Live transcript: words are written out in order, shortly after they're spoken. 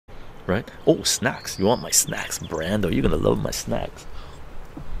right? Oh, snacks. You want my snacks, Brando? You're gonna love my snacks.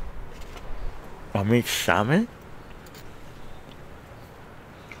 I made salmon.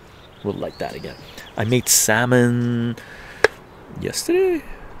 We'll like that again. I made salmon yesterday.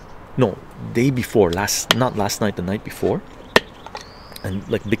 No, day before. Not last night. The night before. And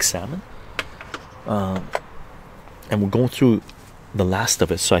like big salmon. And we're going through the last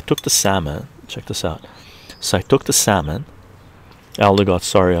of it. So I took the salmon. Check this out. So I took the salmon. Aldegot,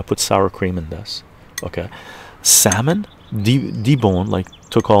 sorry, I put sour cream in this. Okay, salmon deboned, like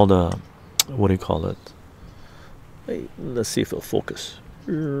took all the, what do you call it? Hey, let's see if it'll focus.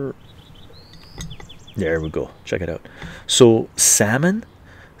 There we go. Check it out. So salmon,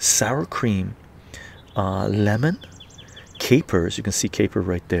 sour cream, lemon, capers. You can see caper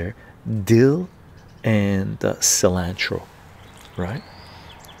right there. Dill and cilantro, right?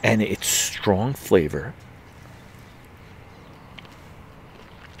 And it's strong flavor.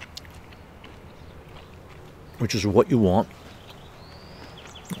 Which is what you want.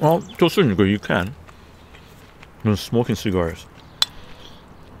 Well, to a certain degree, you can. When smoking cigars,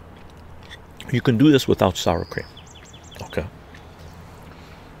 you can do this without sour cream. Okay.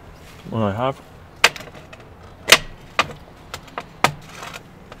 What I have.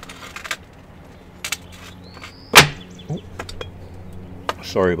 Oh.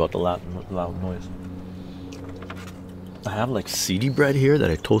 Sorry about the loud noise. I have like seedy bread here that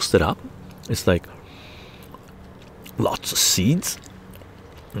I toasted up. It's like lots of seeds,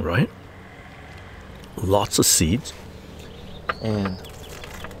 right? Lots of seeds, and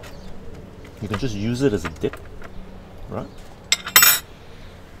you can just use it as a dip, right?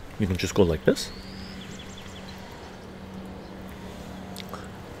 You can just go like this.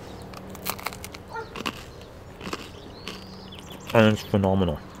 And it's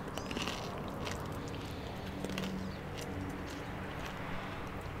phenomenal.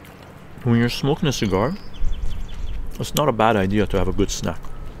 When you're smoking a cigar, it's not a bad idea to have a good snack.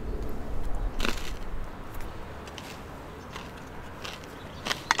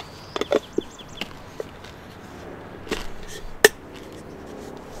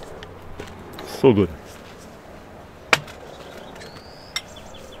 So good.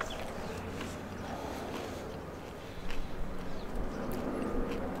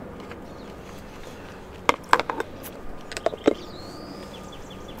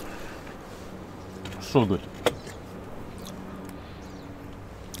 So good.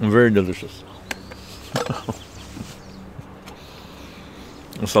 Very delicious.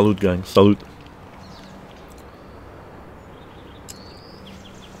 Salute, gang. Salute.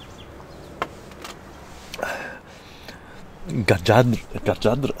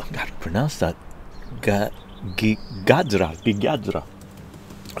 Gajadra, gotta pronounce that. Gajadra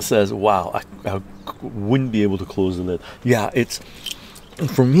says, wow, I wouldn't be able to close the lid. Yeah, it's,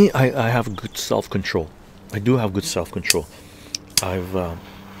 for me, I have good self-control. I do have good self-control. I've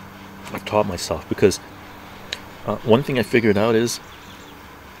taught myself, because one thing I figured out is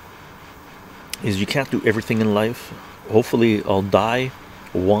you can't do everything in life. Hopefully I'll die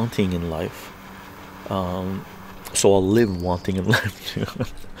wanting in life, so I'll live wanting in life too.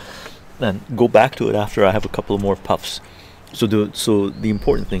 And go back to it after I have a couple of more puffs. So the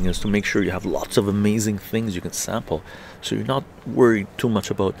important thing is to make sure you have lots of amazing things you can sample, so you're not worried too much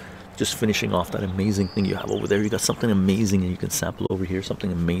about just finishing off that amazing thing you have over there. You got something amazing and you can sample over here,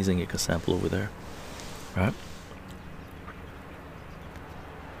 something amazing you can sample over there, right?